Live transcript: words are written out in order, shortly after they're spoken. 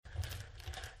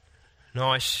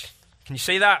Nice. Can you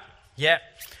see that? Yeah.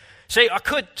 See, I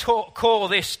could call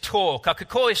this talk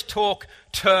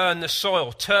turn the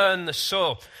soil, turn the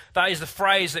soil. That is the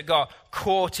phrase that got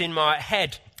caught in my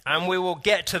head, and we will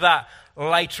get to that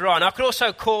later on. I could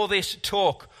also call this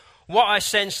talk what I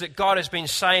sense that God has been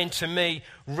saying to me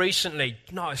recently.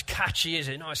 Not as catchy, is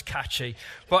it? Not as catchy.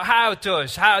 But how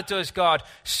does God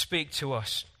speak to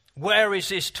us? Where is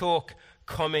this talk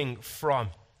coming from?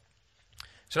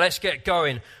 So let's get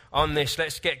going on this.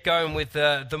 Let's get going with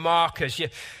the markers.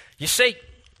 You see,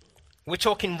 we're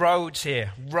talking roads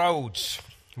here. Roads.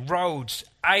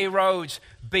 A roads,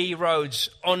 B roads,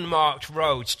 unmarked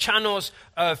roads. Channels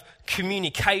of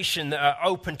communication that are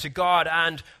open to God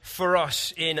and for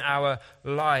us in our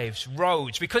lives.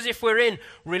 Roads. Because if we're in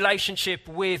relationship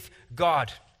with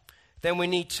God, then we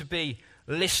need to be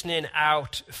listening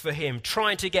out for Him,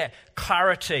 trying to get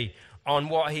clarity on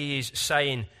what He is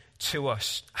saying to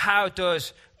us. How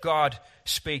does God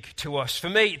speak to us? For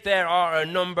me, there are a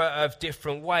number of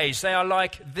different ways. They are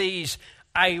like these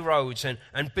A roads and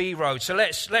B roads. So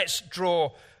let's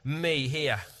draw me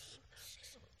here.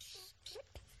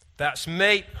 That's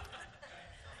me.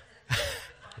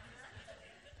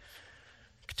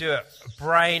 Could do a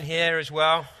brain here as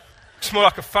well. It's more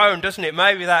like a phone, doesn't it?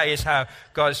 Maybe that is how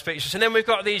God speaks to us. And then we've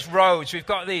got these roads. We've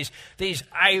got these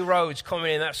A roads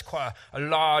coming in. That's quite a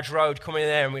large road coming in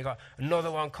there. And we've got another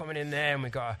one coming in there. And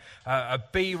we've got a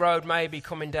B road maybe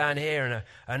coming down here. And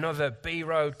another B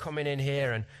road coming in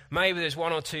here. And maybe there's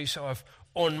one or two sort of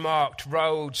unmarked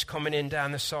roads coming in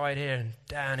down the side here and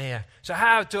down here. So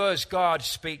how does God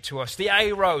speak to us? The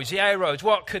A roads,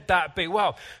 what could that be?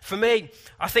 Well, for me,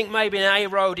 I think maybe an A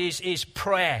road is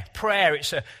prayer. Prayer,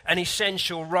 it's an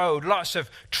essential road. Lots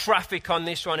of traffic on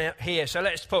this one here. So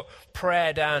let's put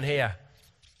prayer down here.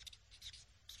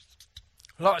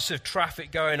 Lots of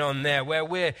traffic going on there where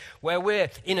we're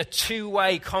in a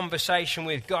two-way conversation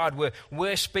with God.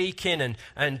 We're speaking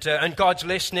and God's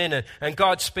listening and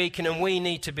God's speaking, and we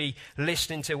need to be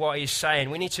listening to what He's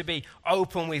saying. We need to be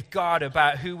open with God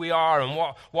about who we are and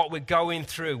what we're going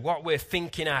through, what we're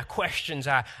thinking, our questions,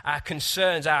 our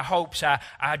concerns, our hopes,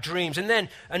 our dreams. And then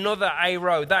another A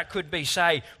road, that could be,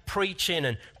 say, preaching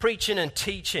and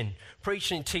teaching.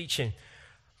 Preaching and teaching.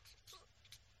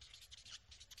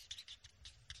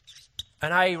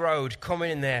 An A road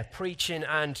coming in there, preaching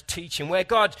and teaching, where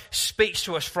God speaks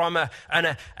to us from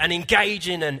an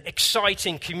engaging and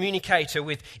exciting communicator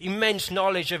with immense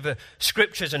knowledge of the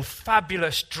scriptures and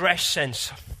fabulous dress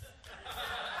sense.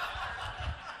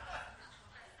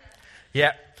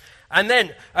 Yeah. And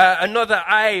then another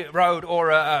A road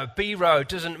or a B road,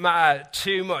 doesn't matter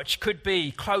too much, could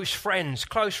be close friends,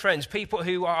 people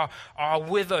who are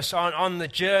with us on the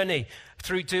journey,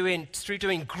 through doing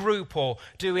group or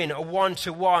doing a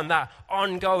one-to-one, that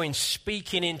ongoing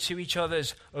speaking into each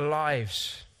other's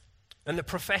lives. And the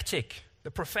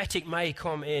prophetic may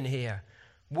come in here.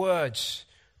 Words,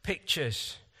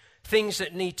 pictures, things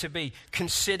that need to be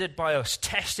considered by us,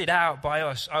 tested out by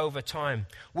us over time.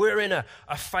 We're in a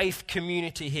faith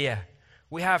community here.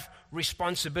 We have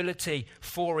responsibility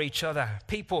for each other.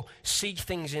 People see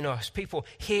things in us. People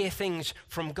hear things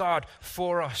from God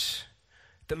for us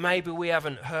that maybe we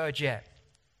haven't heard yet.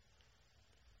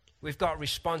 We've got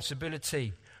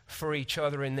responsibility for each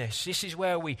other in this. This is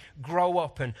where we grow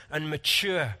up and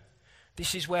mature.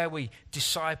 This is where we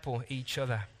disciple each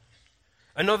other.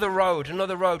 Another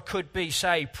road could be,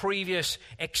 say, previous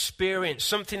experience,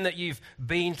 something that you've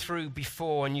been through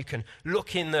before, and you can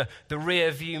look in the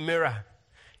rear view mirror.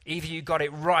 Either you got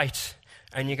it right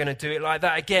and you're going to do it like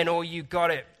that again, or you got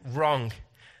it wrong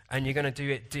and you're going to do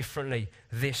it differently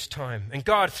this time. And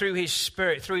God, through His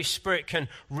Spirit, can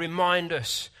remind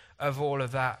us of all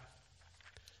of that.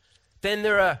 Then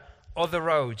there are other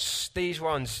roads. These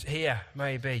ones here,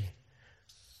 maybe.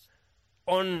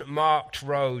 Unmarked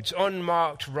roads.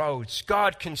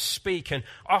 God can speak, and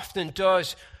often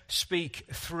does speak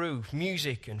through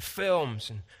music and films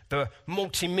and the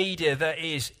multimedia that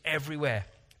is everywhere.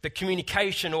 The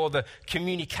communication or the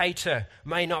communicator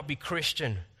may not be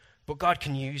Christian, but God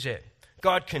can use it.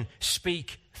 God can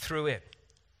speak through it.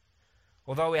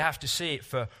 Although we have to see it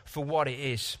for what it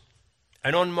is.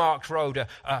 An unmarked road,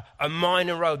 a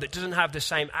minor road that doesn't have the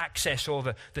same access or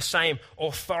the same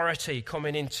authority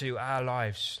coming into our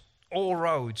lives. All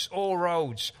roads,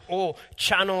 all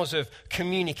channels of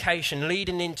communication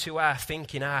leading into our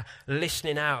thinking, our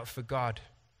listening out for God.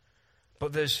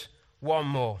 But there's one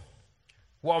more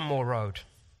road.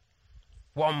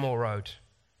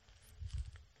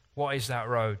 What is that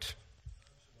road?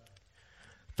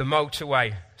 The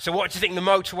motorway. So what do you think the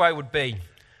motorway would be?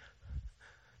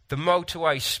 the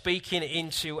motorway speaking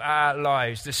into our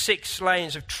lives, the 6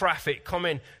 lanes of traffic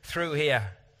coming through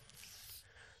here.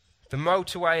 The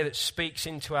motorway that speaks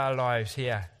into our lives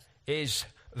here is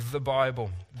the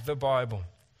Bible. The Bible.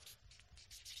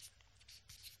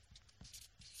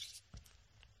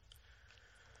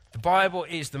 The Bible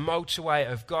is the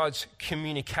motorway of God's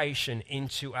communication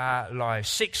into our lives.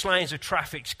 6 lanes of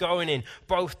traffic's going in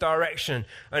both directions,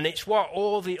 and it's what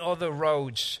all the other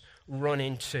roads run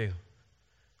into.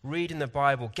 Reading the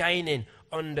Bible, gaining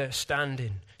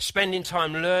understanding, spending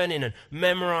time learning and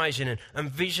memorizing and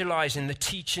visualizing the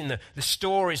teaching, the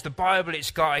stories, the Bible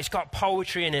it's got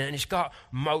poetry in it, and it's got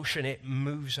motion. It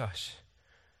moves us.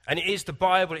 And it is the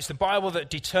Bible. It's the Bible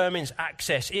that determines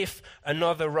access. If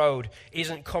another road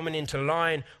isn't coming into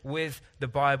line with the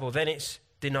Bible, then it's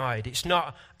denied. It's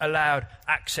not allowed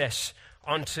access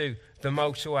onto the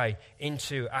motorway,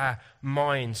 into our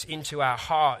minds, into our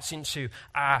hearts, into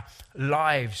our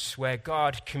lives where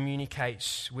God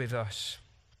communicates with us.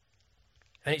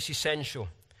 And it's essential.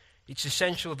 It's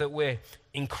essential that we're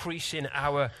increasing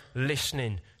our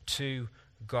listening to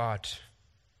God.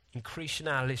 Increasing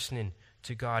our listening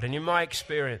to God. And in my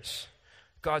experience,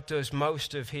 God does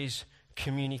most of his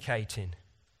communicating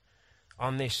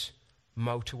on this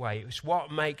motorway. It's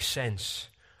what makes sense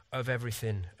of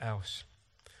everything else.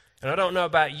 And I don't know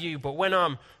about you, but when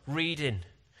I'm reading,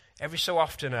 every so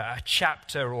often a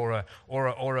chapter or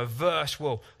a verse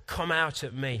will come out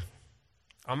at me.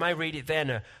 I may read it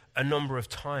then a number of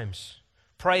times.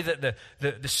 Pray that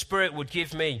the Spirit would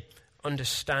give me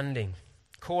understanding.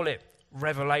 Call it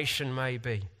revelation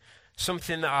maybe.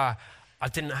 Something that I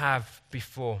didn't have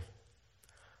before.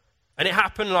 And it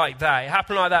happened like that. It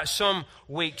happened like that some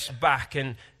weeks back.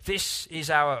 And this is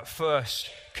our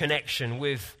first connection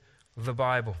with the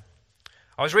Bible.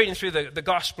 I was reading through the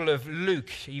Gospel of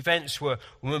Luke. Events were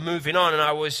moving on, and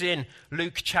I was in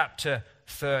Luke chapter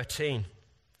 13.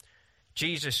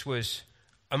 Jesus was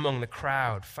among the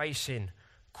crowd, facing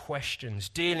questions,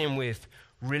 dealing with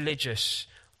religious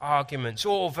arguments,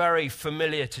 all very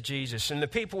familiar to Jesus. And the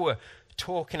people were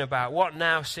talking about what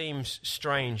now seems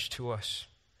strange to us.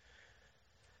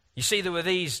 You see, there were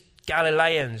these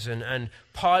Galileans, and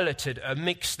Pilate had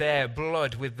mixed their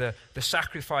blood with the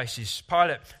sacrifices.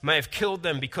 Pilate may have killed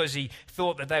them because he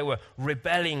thought that they were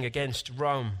rebelling against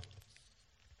Rome.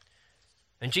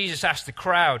 And Jesus asked the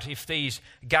crowd if these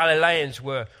Galileans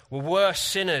were worse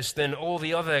sinners than all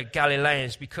the other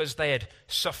Galileans because they had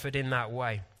suffered in that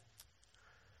way.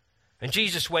 And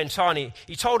Jesus went on.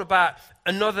 He told about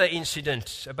another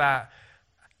incident about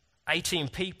 18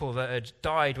 people that had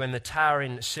died when the tower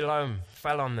in Siloam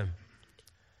fell on them.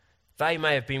 They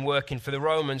may have been working for the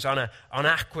Romans on an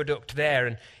aqueduct there.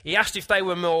 And he asked if they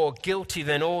were more guilty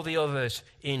than all the others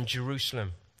in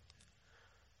Jerusalem.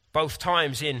 Both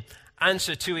times in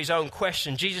answer to his own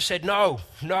question, Jesus said, no.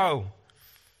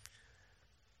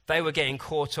 They were getting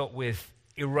caught up with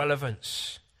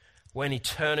irrelevance when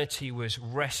eternity was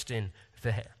resting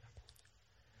there.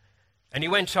 And he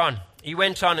went on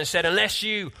and said, unless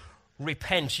you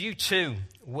repent, you too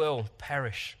will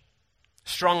perish.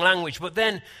 Strong language. But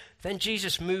then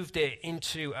Jesus moved it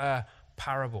into a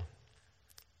parable.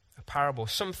 A parable.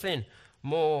 Something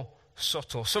more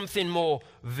subtle. Something more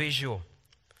visual.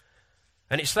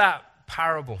 And it's that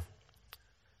parable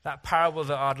that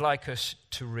I'd like us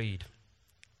to read.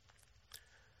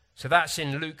 So that's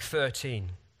in Luke 13,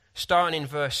 starting in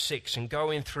verse 6 and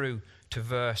going through to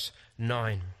verse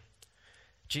 9.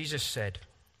 Jesus said,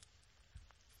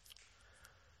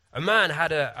 a man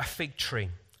had a fig tree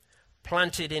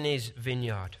planted in his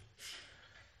vineyard.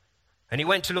 And he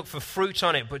went to look for fruit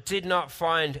on it, but did not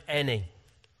find any.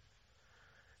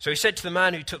 So he said to the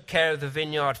man who took care of the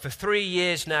vineyard, for 3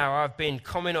 years now I've been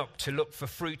coming up to look for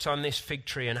fruit on this fig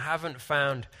tree and haven't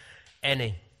found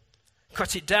any.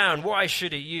 Cut it down. Why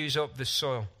should it use up the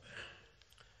soil?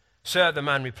 Sir, the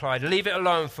man replied, leave it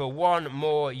alone for 1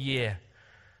 more year,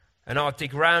 and I'll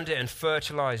dig round it and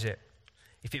fertilize it.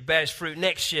 If it bears fruit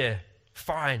next year,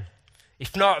 fine.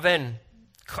 If not, then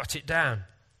cut it down.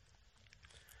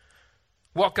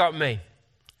 What got me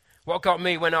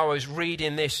when I was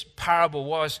reading this parable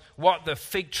was what the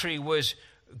fig tree was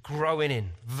growing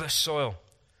in, the soil.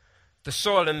 The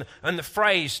soil and the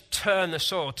phrase, turn the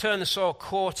soil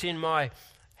caught in my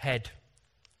head.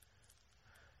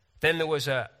 Then there was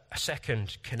a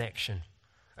second connection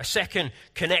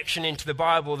into the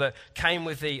Bible that came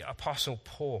with the Apostle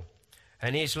Paul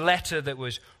and his letter that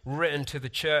was written to the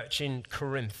church in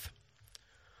Corinth.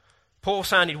 Paul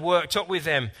sounded worked up with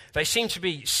them. They seemed to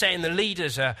be setting the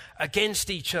leaders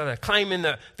against each other, claiming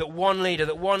that one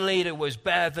leader was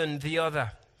better than the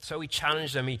other. So he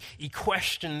challenged them. He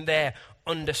questioned their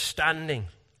understanding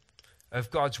of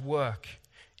God's work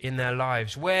in their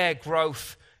lives, where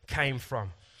growth came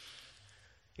from.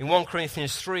 In 1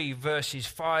 Corinthians 3, verses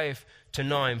 5 to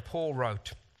 9, Paul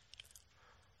wrote,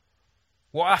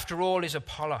 "What after all is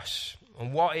Apollos,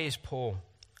 and what is Paul?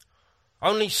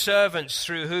 Only servants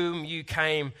through whom you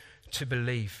came to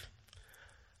believe,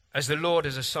 as the Lord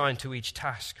has assigned to each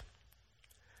task.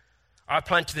 I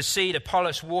planted the seed,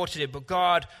 Apollos watered it, but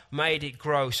God made it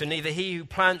grow. So neither he who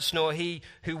plants nor he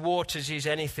who waters is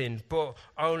anything, but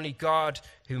only God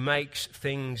who makes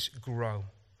things grow.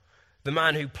 The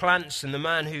man who plants and the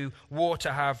man who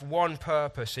water have one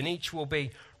purpose, and each will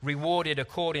be rewarded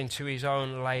according to his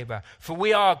own labor. For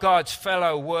we are God's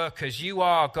fellow workers. You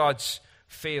are God's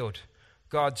field,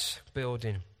 God's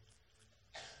building."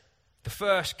 The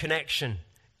first connection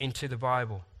into the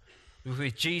Bible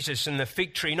with Jesus and the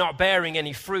fig tree not bearing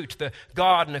any fruit, the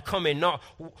gardener coming, not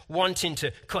wanting to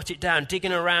cut it down,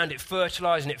 digging around it,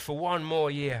 fertilizing it for one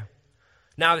more year.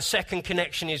 Now the second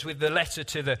connection is with the letter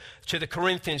to the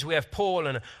Corinthians. We have Paul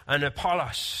and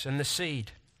Apollos and the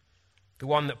seed, the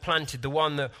one that planted, the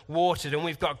one that watered, and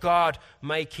we've got God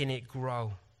making it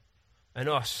grow, and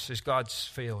us as God's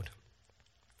field.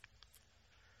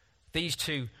 These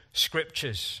two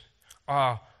scriptures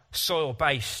are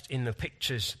soil-based in the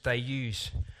pictures they use.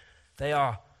 They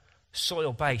are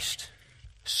soil-based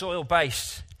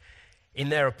in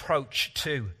their approach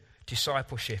to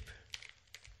discipleship.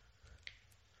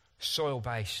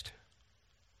 Soil-based.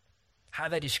 How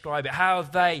they describe it, how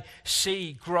they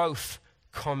see growth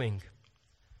coming,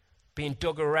 being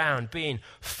dug around, being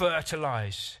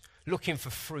fertilized, looking for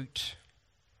fruit,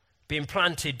 being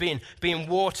planted, being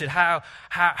watered, how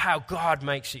God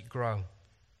makes it grow.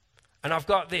 And I've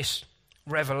got this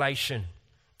revelation.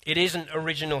 It isn't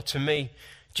original to me.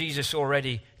 Jesus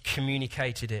already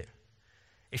communicated it.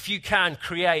 If you can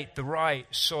create the right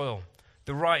soil,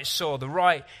 the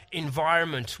right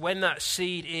environment, when that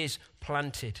seed is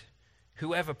planted,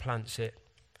 whoever plants it,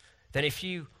 then if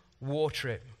you water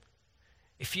it,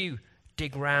 if you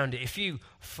dig around it, if you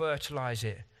fertilize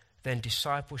it, then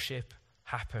discipleship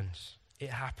happens. It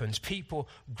happens. People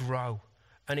grow.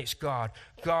 And it's God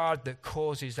that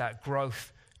causes that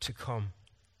growth to come.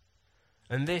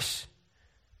 And this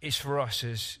is for us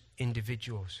as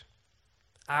individuals.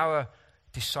 Our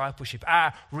discipleship,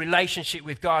 our relationship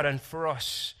with God, and for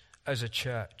us as a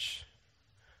church.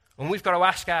 And we've got to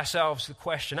ask ourselves the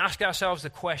question,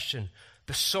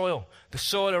 the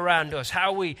soil around us,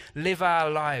 how we live our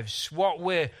lives, what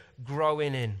we're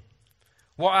growing in,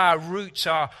 what our roots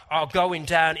are going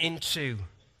down into.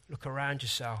 Look around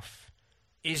yourself.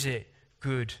 Is it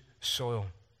good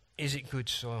soil? Is it good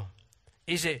soil?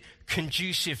 Is it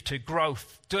conducive to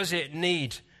growth? Does it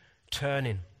need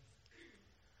turning?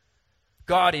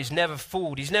 God is never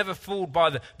fooled. He's never fooled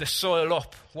by the soil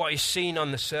up, what is seen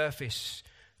on the surface.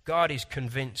 God is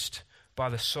convinced by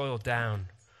the soil down,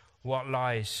 what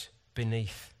lies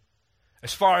beneath.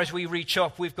 As far as we reach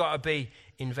up, we've got to be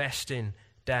investing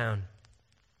down.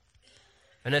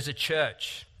 And as a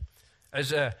church,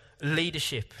 as a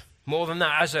leadership, more than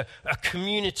that, as a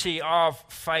community of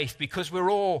faith, because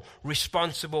we're all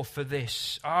responsible for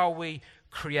this, are we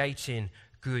creating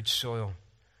good soil?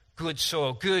 Good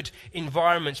soil, good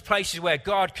environments, places where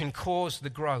God can cause the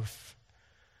growth.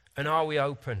 And are we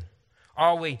open?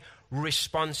 Are we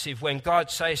responsive when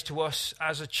God says to us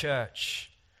as a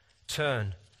church,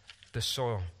 turn the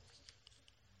soil?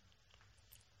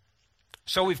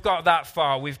 So we've got that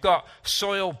far. We've got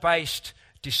soil-based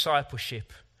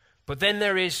discipleship. But then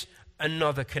there is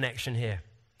another connection here.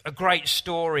 A great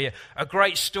story,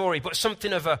 but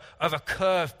something of a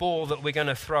curveball that we're going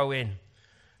to throw in.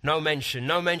 No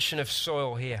mention of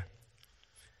soil here.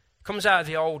 It comes out of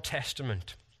the Old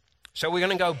Testament. So we're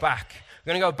going to go back.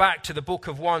 We're going to go back to the book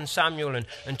of 1 Samuel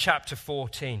and chapter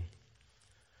 14.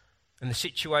 And the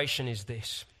situation is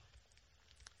this.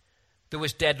 There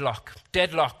was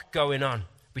deadlock going on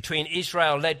between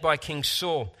Israel, led by King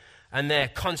Saul, and their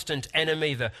constant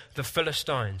enemy, the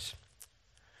Philistines.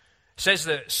 It says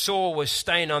that Saul was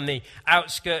staying on the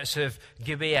outskirts of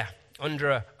Gibeah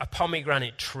under a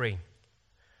pomegranate tree.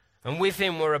 And with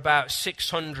him were about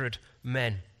 600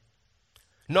 men.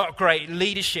 Not great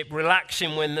leadership,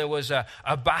 relaxing when there was a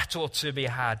battle to be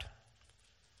had.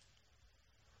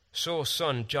 Saul's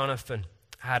son, Jonathan,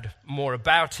 had more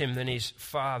about him than his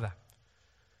father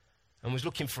and was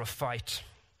looking for a fight.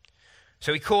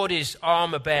 So he called his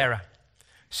armor bearer,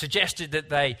 suggested that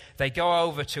they go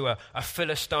over to a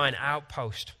Philistine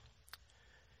outpost.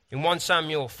 In 1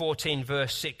 Samuel 14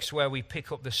 verse 6, where we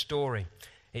pick up the story,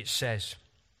 it says,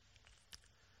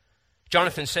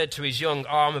 Jonathan said to his young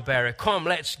armor bearer, "Come,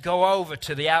 let's go over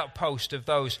to the outpost of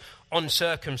those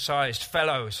uncircumcised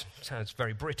fellows." Sounds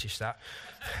very British, that.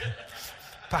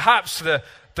 "Perhaps the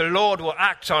Lord will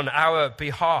act on our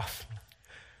behalf.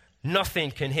 Nothing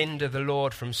can hinder the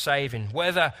Lord from saving,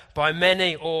 whether by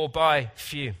many or by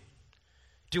few."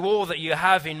 "Do all that you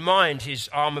have in mind," his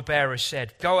armor bearer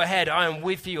said. "Go ahead, I am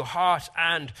with you, heart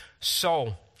and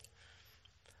soul."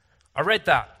 I read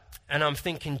that and I'm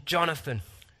thinking, Jonathan,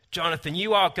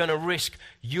 you are going to risk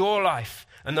your life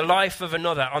and the life of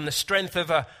another on the strength of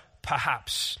a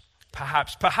perhaps.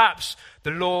 Perhaps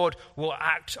the Lord will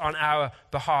act on our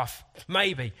behalf.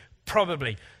 Maybe,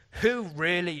 probably. Who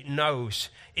really knows?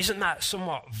 Isn't that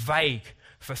somewhat vague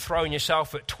for throwing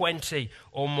yourself at 20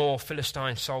 or more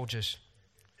Philistine soldiers?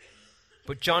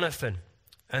 But Jonathan,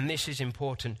 and this is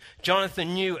important,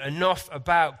 Jonathan knew enough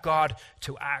about God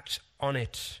to act on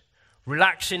it.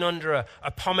 Relaxing under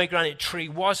a pomegranate tree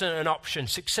wasn't an option.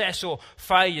 Success or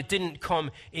failure didn't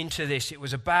come into this. It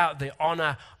was about the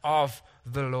honor of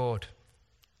the Lord.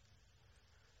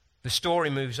 The story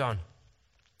moves on,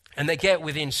 and they get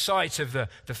within sight of the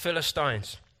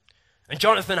Philistines. And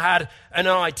Jonathan had an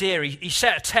idea. He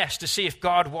set a test to see if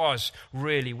God was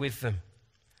really with them.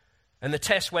 And the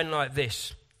test went like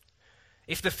this.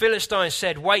 If the Philistines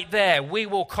said, "Wait there, we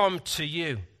will come to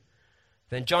you,"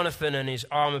 then Jonathan and his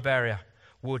armor bearer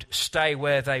would stay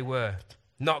where they were,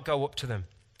 not go up to them.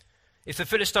 If the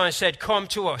Philistines said, "Come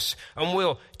to us and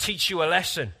we'll teach you a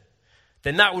lesson,"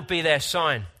 then that would be their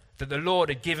sign that the Lord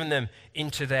had given them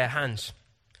into their hands.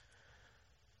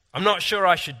 I'm not sure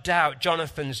I should doubt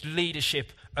Jonathan's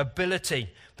leadership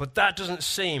ability, but that doesn't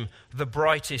seem the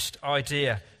brightest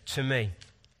idea to me.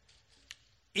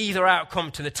 Either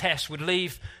outcome to the test would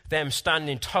leave them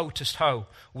standing toe to toe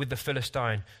with the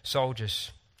Philistine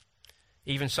soldiers.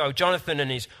 Even so, Jonathan and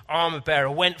his armor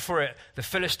bearer went for it. The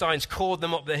Philistines called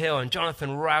them up the hill, and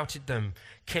Jonathan routed them,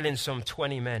 killing some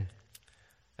 20 men.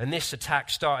 And this attack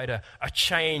started a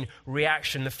chain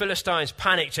reaction. The Philistines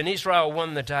panicked, and Israel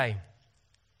won the day.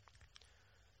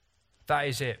 That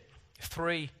is it.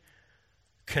 3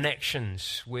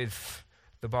 connections with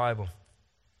the Bible.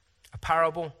 A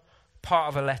parable, part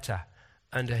of a letter,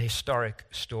 and a historic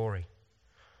story.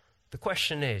 The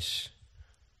question is,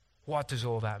 what does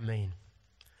all that mean?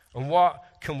 And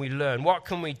what can we learn? What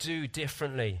can we do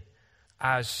differently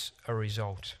as a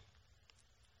result?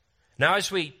 Now,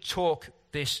 as we talk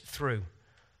this through,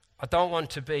 I don't want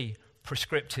to be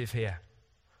prescriptive here.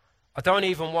 I don't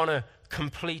even want to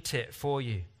complete it for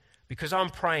you, because I'm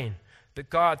praying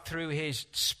that God, through his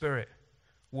Spirit,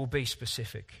 will be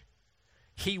specific.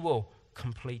 He will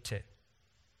complete it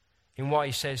in what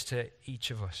he says to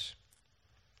each of us.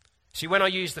 See, when I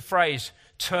use the phrase,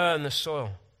 turn the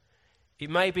soil, it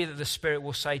may be that the Spirit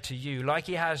will say to you, like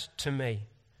he has to me,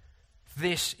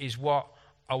 this is what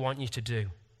I want you to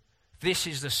do. This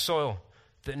is the soil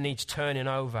that needs turning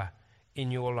over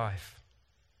in your life.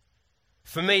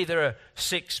 For me, there are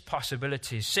 6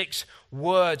 possibilities, 6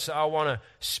 words that I want to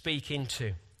speak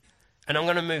into. And I'm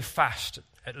going to move fast,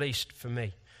 at least for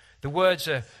me. The words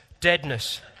are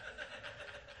deadness,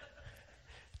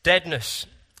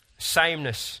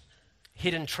 sameness,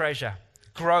 hidden treasure,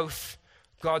 growth,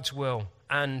 God's will,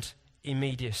 and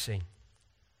immediacy.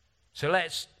 So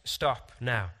let's stop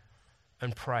now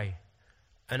and pray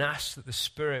and ask that the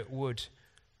Spirit would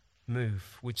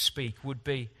move, would speak, would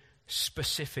be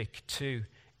specific to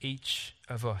each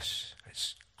of us.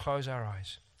 Let's close our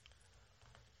eyes.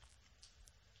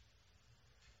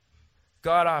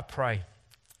 God, I pray,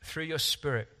 through your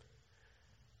Spirit,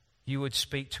 you would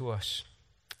speak to us.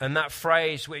 And that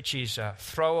phrase, which is a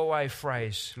throwaway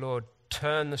phrase, Lord,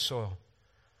 turn the soil.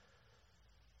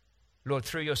 Lord,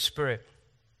 through your Spirit,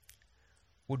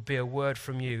 would be a word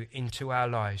from you into our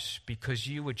lives, because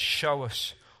you would show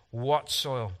us what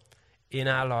soil in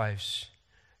our lives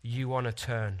you want to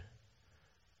turn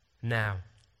now,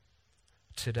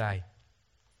 today.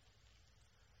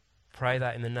 Pray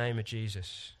that in the name of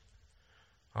Jesus.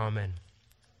 Amen.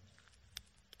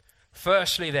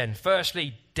 Firstly,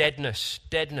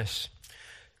 deadness.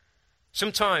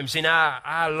 Sometimes in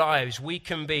our lives, we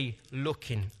can be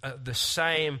looking at the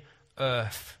same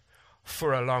earth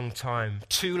for a long time,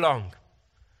 too long.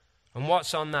 And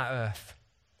what's on that earth?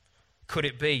 Could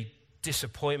it be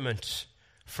disappointment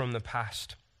from the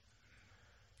past?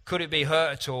 Could it be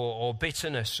hurt or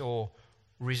bitterness or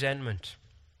resentment?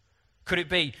 Could it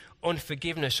be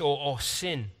unforgiveness or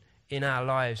sin in our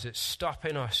lives that's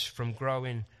stopping us from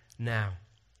growing now?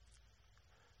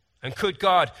 And could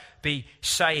God be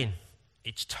saying,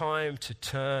 it's time to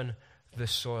turn the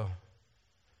soil?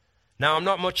 Now, I'm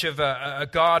not much of a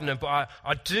gardener, but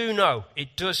I do know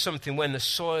it does something when the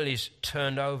soil is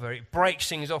turned over. It breaks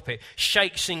things up. It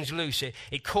shakes things loose.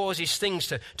 It causes things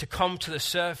to come to the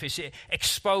surface. It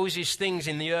exposes things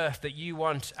in the earth that you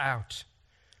want out.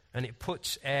 And it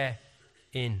puts air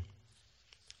in.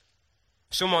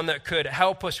 Someone that could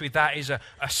help us with that is a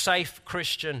safe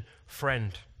Christian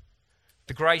friend.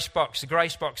 The grace box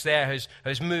there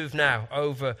has moved now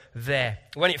over there.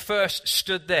 When it first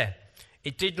stood there,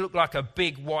 it did look like a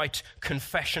big white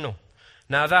confessional.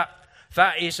 Now that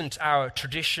isn't our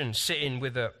tradition, sitting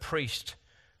with a priest,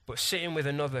 but sitting with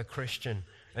another Christian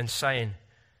and saying,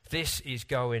 this is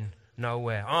going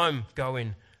nowhere. I'm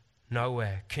going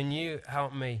nowhere. Can you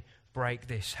help me break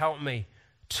this? Help me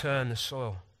turn the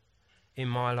soil in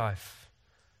my life.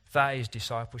 That is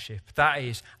discipleship. That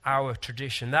is our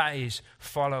tradition. That is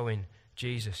following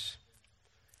Jesus.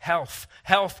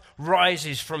 Health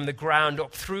rises from the ground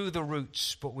up through the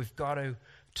roots, but we've got to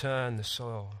turn the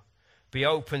soil. Be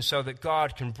open so that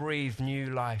God can breathe new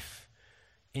life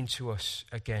into us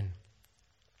again.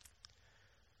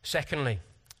 Secondly,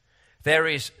 there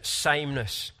is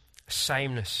sameness.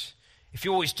 Sameness. If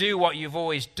you always do what you've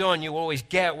always done, you always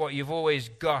get what you've always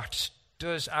got.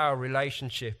 Does our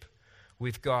relationship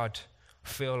with God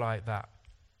feel like that?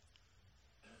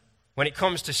 When it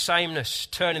comes to sameness,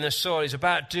 turning the soil is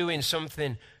about doing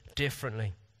something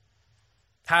differently.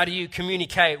 How do you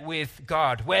communicate with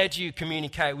God? Where do you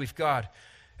communicate with God?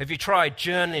 Have you tried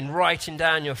journaling, writing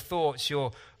down your thoughts,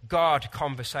 your God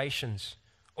conversations?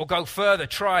 Or go further,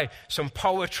 try some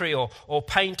poetry or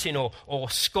painting or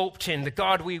sculpting. The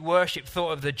God we worship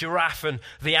thought of the giraffe and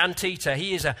the anteater.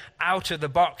 He is an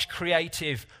out-of-the-box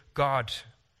creative God.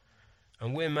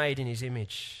 And we're made in his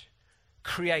image.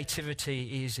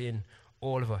 Creativity is in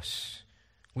all of us.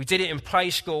 We did it in play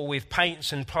school with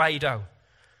paints and Play-Doh,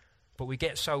 but we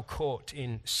get so caught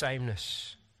in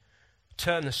sameness.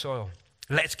 Turn the soil.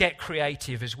 Let's get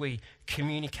creative as we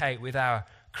communicate with our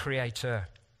Creator.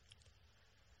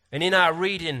 And in our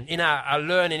reading, in our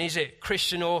learning, is it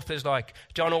Christian authors like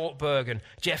John Ortberg and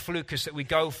Jeff Lucas that we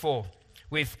go for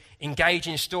with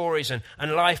engaging stories and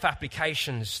life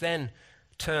applications? Then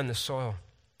turn the soil.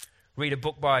 Read a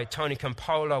book by Tony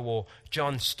Campolo or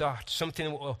John Stott, something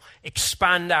that will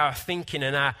expand our thinking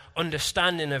and our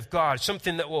understanding of God,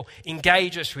 something that will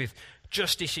engage us with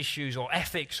justice issues or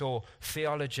ethics or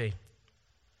theology.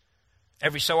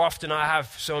 Every so often I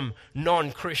have some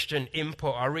non-Christian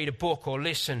input. I read a book or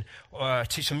listen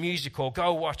to some music or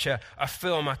go watch a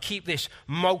film. I keep this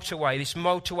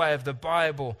motorway of the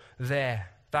Bible there,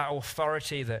 that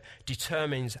authority that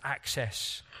determines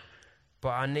access. But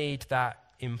I need that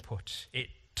input. It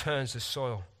turns the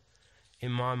soil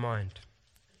in my mind.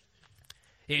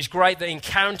 It is great that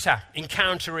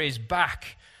Encounter is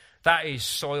back. That is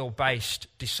soil-based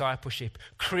discipleship,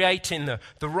 creating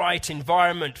the right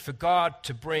environment for God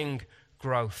to bring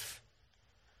growth.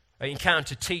 At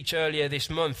Encounter Teach earlier this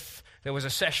month, there was a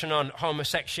session on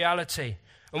homosexuality,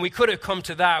 and we could have come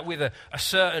to that with a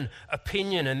certain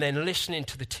opinion and then listening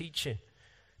to the teaching,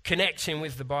 connecting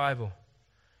with the Bible,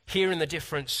 hearing the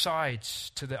different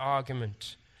sides to the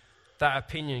argument. That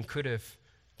opinion could have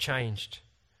changed.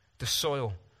 The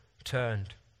soil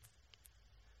turned.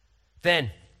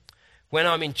 Then, when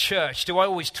I'm in church, do I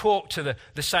always talk to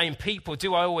the same people?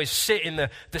 Do I always sit in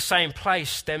the same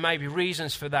place? There may be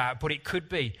reasons for that, but it could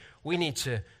be we need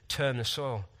to turn the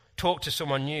soil. Talk to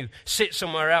someone new. Sit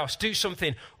somewhere else. Do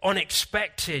something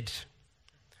unexpected.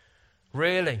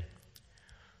 Really,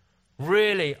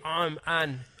 I'm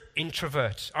an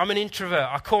introvert. I'm an introvert.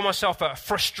 I call myself a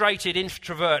frustrated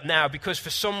introvert now because for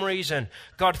some reason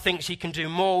God thinks he can do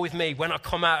more with me when I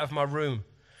come out of my room.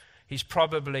 He's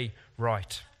probably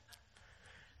right.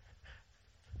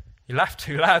 You laughed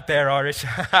too loud there, Iris.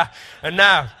 And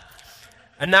now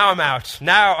I'm out.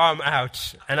 Now I'm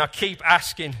out. And I keep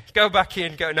asking, go back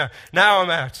in, go, no. Now I'm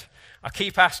out. I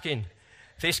keep asking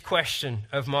this question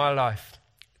of my life.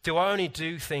 Do I only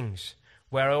do things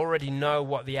where I already know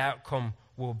what the outcome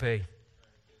will be?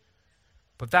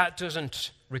 But that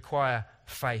doesn't require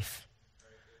faith.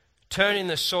 Turning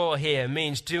the soil here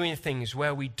means doing things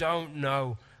where we don't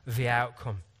know the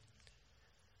outcome.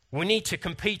 We need to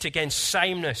compete against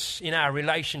sameness in our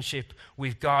relationship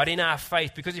with God, in our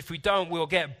faith, because if we don't, we'll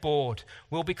get bored.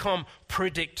 We'll become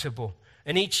predictable.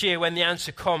 And each year when the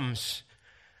answer comes,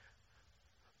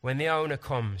 when the owner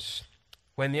comes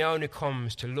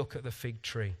to look at the fig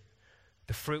tree,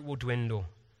 the fruit will dwindle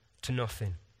to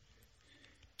nothing.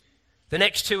 The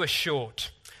next two are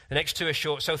short.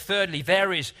 So thirdly,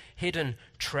 there is hidden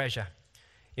treasure.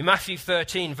 In Matthew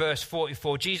 13, verse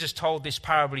 44, Jesus told this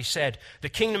parable. He said, "The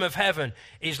kingdom of heaven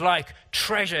is like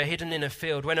treasure hidden in a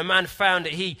field. When a man found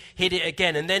it, he hid it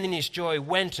again, and then in his joy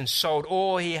went and sold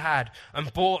all he had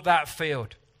and bought that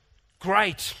field."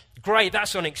 Great,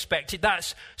 that's unexpected,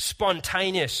 that's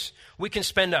spontaneous. We can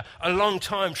spend a long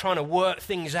time trying to work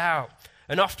things out,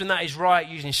 and often that is right,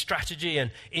 using strategy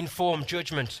and informed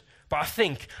judgment. But I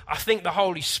think the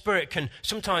Holy Spirit can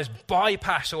sometimes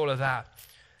bypass all of that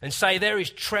and say, there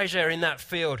is treasure in that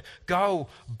field. Go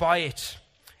buy it.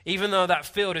 Even though that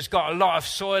field has got a lot of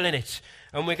soil in it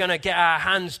and we're going to get our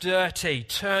hands dirty,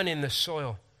 turning the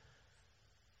soil.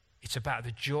 It's about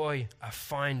the joy of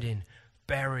finding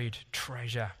buried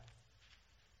treasure.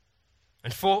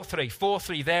 And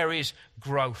fourthly, there is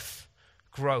growth.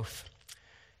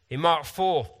 In Mark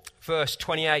 4, verse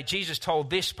 28, Jesus told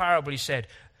this parable. He said,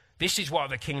 "This is what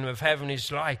the kingdom of heaven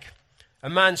is like. A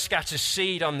man scatters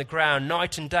seed on the ground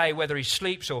night and day, whether he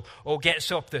sleeps or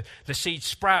gets up. The seed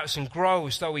sprouts and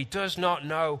grows, though he does not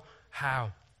know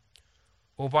how.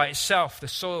 All by itself, the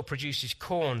soil produces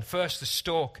corn, first the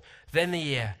stalk, then the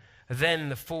ear, then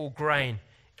the full grain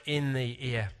in the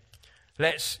ear."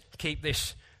 Let's keep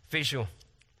this visual.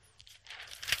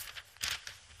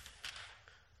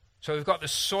 So we've got the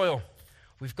soil,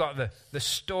 we've got the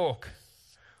stalk,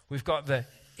 we've got the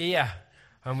ear,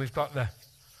 and we've got the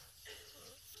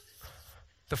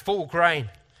full grain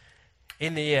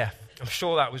in the ear. I'm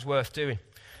sure that was worth doing.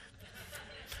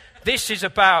 This is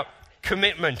about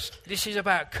commitment. This is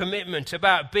about commitment,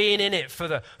 about being in it for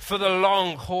the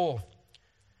long haul.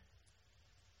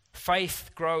 Faith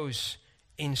grows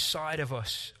inside of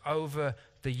us over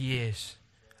the years,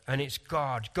 and it's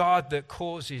God that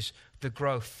causes the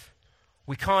growth.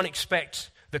 We can't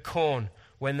expect the corn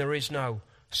when there is no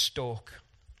stalk.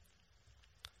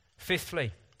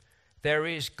 Fifthly, there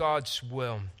is God's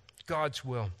will. God's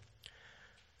will.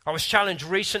 I was challenged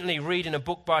recently reading a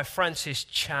book by Francis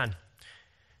Chan.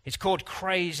 It's called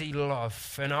Crazy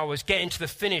Love. And I was getting to the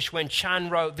finish when Chan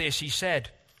wrote this. He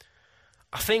said,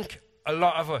 "I think a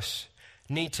lot of us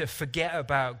need to forget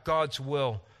about God's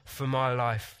will for my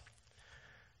life.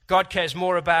 God cares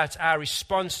more about our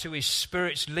response to his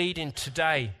Spirit's leading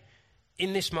today,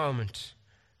 in this moment,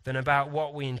 than about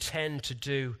what we intend to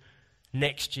do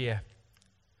next year."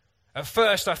 At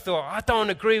first I thought, I don't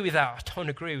agree with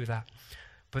that.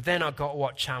 But then I got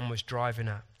what Chan was driving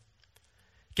at.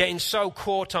 Getting so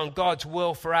caught on God's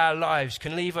will for our lives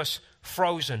can leave us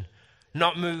frozen,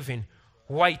 not moving,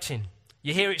 waiting.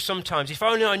 You hear it sometimes. If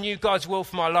only I knew God's will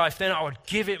for my life, then I would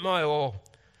give it my all.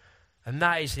 And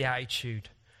that is the attitude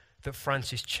that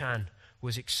Francis Chan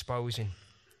was exposing.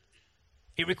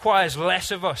 It requires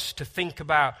less of us to think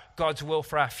about God's will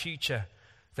for our future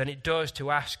than it does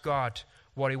to ask God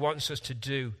what he wants us to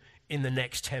do in the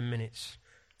next 10 minutes.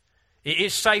 It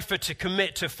is safer to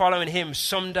commit to following him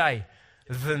someday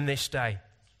than this day.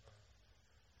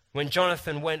 When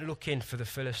Jonathan went looking for the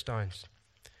Philistines,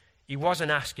 he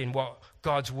wasn't asking what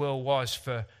God's will was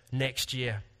for next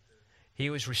year. He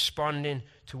was responding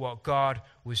to what God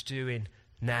was doing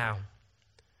now.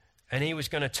 And he was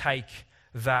going to take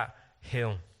that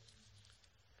hill.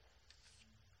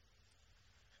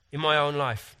 In my own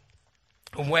life,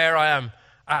 and where I am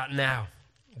at now,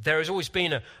 there has always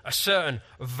been a certain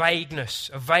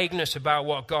vagueness about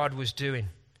what God was doing,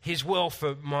 his will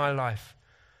for my life.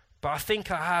 But I think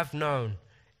I have known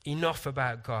enough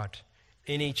about God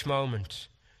in each moment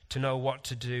to know what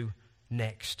to do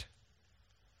next.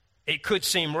 It could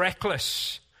seem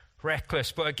reckless,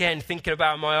 but again, thinking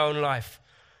about my own life,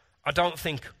 I don't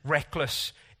think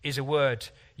reckless is a word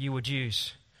you would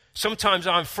use. Sometimes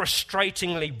I'm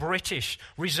frustratingly British,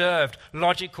 reserved,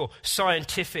 logical,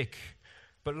 scientific.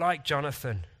 But like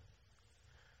Jonathan,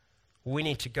 we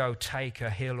need to go take a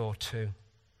hill or two.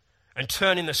 And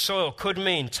turning the soil could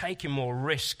mean taking more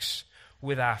risks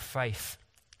with our faith.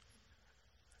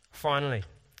 Finally,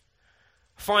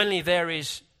 there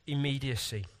is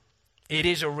immediacy. It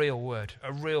is a real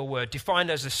word, defined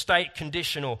as a state,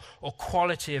 condition, or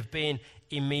quality of being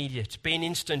immediate, being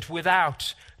instant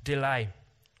without delay.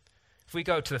 If we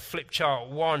go to the flip chart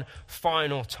one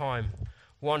final time,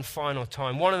 one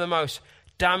of the most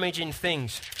damaging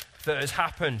things that has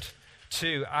happened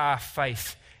to our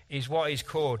faith is what is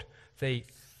called the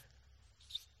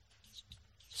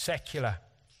secular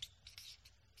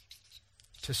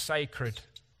to sacred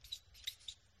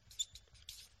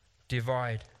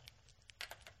divide.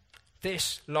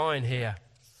 This line here,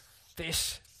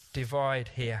 this divide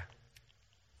here.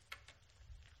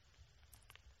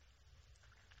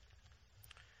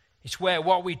 It's where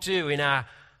what we do in our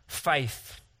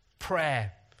faith,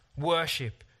 prayer,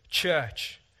 worship,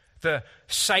 church, The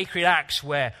sacred acts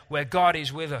where God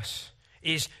is with us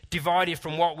is divided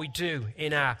from what we do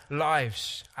in our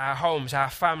lives, our homes, our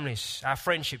families, our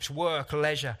friendships, work,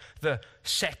 leisure. The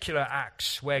secular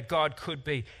acts where God could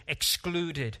be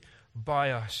excluded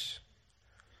by us.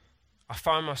 I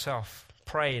find myself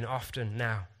praying often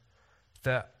now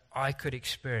that I could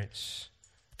experience,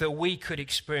 that we could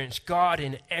experience God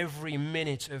in every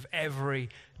minute of every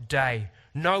day.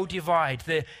 No divide,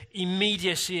 the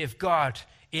immediacy of God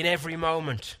in every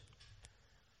moment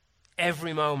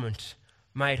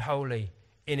made holy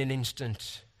in an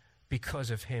instant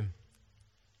because of him.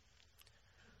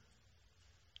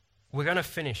 We're going to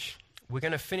finish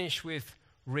with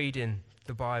reading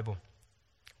the Bible.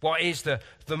 What is the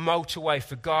motorway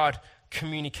for God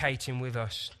communicating with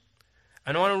us?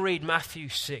 And I want to read Matthew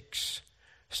 6,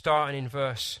 starting in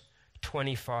verse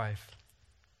 25.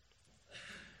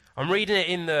 I'm reading it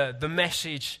in the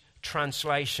Message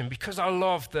translation because I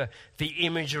love the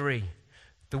imagery,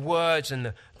 the words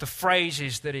and the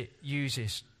phrases that it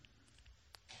uses.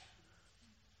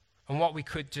 And what we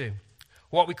could do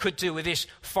with this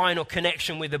final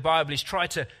connection with the Bible is try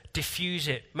to diffuse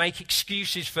it, make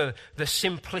excuses for the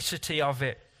simplicity of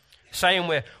it, saying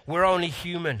we're only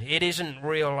human. It isn't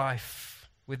real life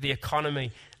with the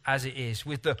economy as it is,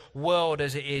 with the world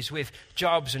as it is, with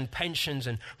jobs and pensions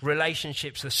and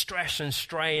relationships, the stress and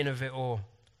strain of it all.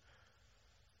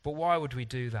 But why would we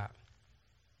do that?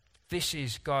 This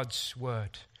is God's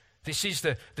word. This is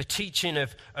the teaching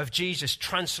of Jesus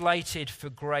translated for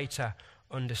greater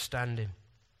understanding.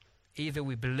 Either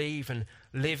we believe and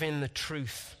live in the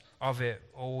truth of it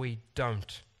or we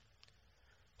don't.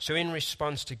 So in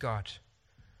response to God,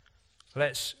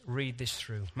 let's read this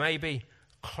through. Maybe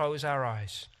close our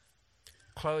eyes,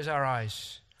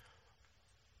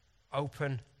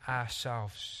 open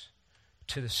ourselves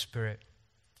to the Spirit,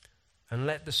 and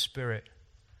let the Spirit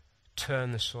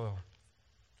turn the soil.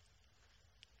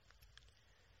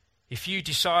 If you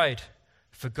decide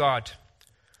for God,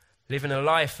 living a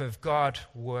life of God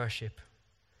worship,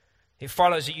 it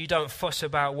follows that you don't fuss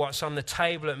about what's on the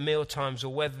table at mealtimes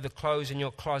or whether the clothes in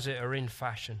your closet are in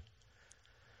fashion.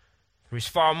 There is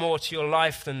far more to your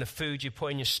life than the food you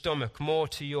put in your stomach, more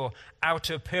to your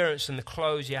outer appearance than the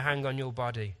clothes you hang on your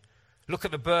body. Look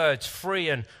at the birds, free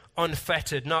and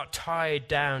unfettered, not tied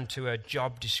down to a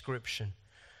job description,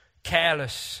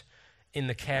 careless in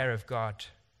the care of God.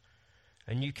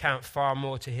 And you count far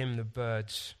more to him than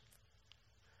birds.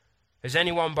 Has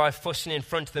anyone by fussing in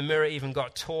front of the mirror even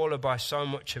got taller by so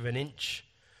much of an inch?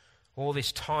 All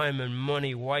this time and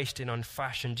money wasted on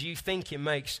fashion, do you think it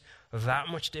makes that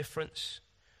much difference?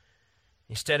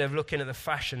 Instead of looking at the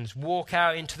fashions, walk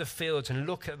out into the fields and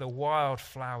look at the wild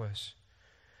flowers.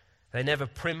 They never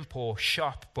primp or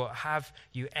shop, but have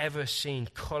you ever seen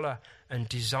colour and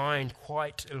design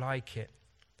quite like it?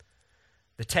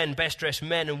 The 10 best-dressed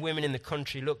men and women in the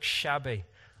country look shabby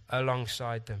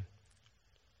alongside them.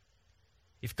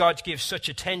 If God gives such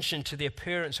attention to the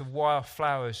appearance of wild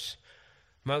flowers,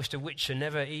 most of which are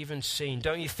never even seen,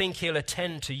 don't you think he'll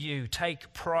attend to you,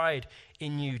 take pride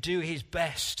in you, do his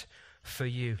best for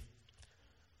you?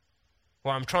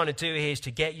 What I'm trying to do here is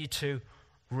to get you to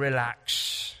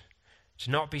relax, to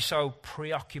not be so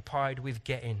preoccupied with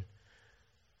getting,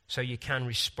 so you can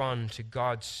respond to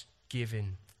God's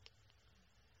giving.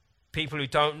 People who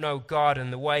don't know God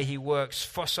and the way he works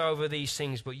fuss over these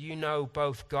things, but you know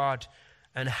both God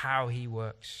and how he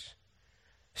works.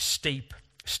 Steep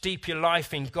your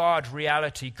life in God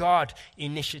reality, God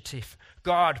initiative,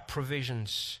 God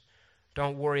provisions.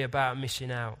 Don't worry about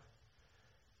missing out.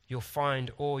 You'll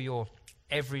find all your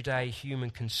everyday human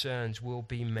concerns will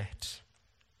be met.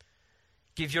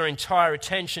 Give your entire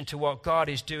attention to what God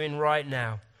is doing right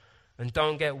now, and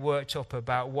don't get worked up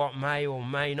about what may or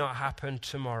may not happen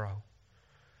tomorrow.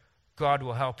 God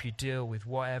will help you deal with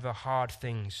whatever hard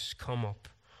things come up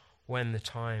when the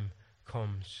time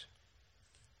comes.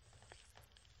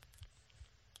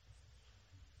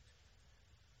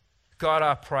 God,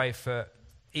 I pray for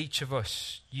each of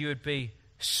us, you would be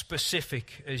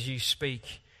specific as you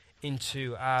speak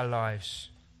into our lives.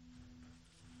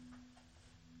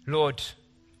 Lord,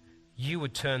 you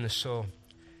would turn the soil.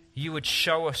 You would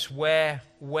show us where,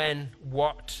 when,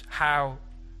 what, how,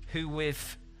 who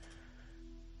with.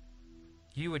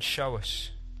 You would show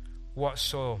us what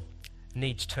soil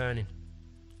needs turning.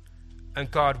 And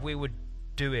God, we would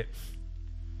do it.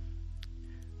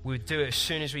 We would do it as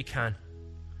soon as we can.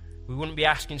 We wouldn't be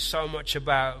asking so much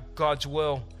about God's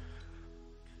will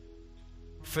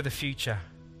for the future,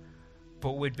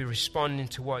 but we'd be responding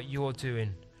to what you're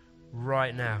doing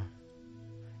right now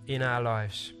in our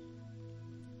lives.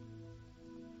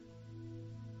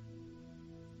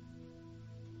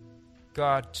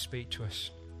 God, speak to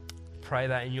us. Pray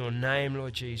that in your name,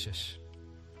 Lord Jesus.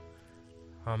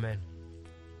 Amen.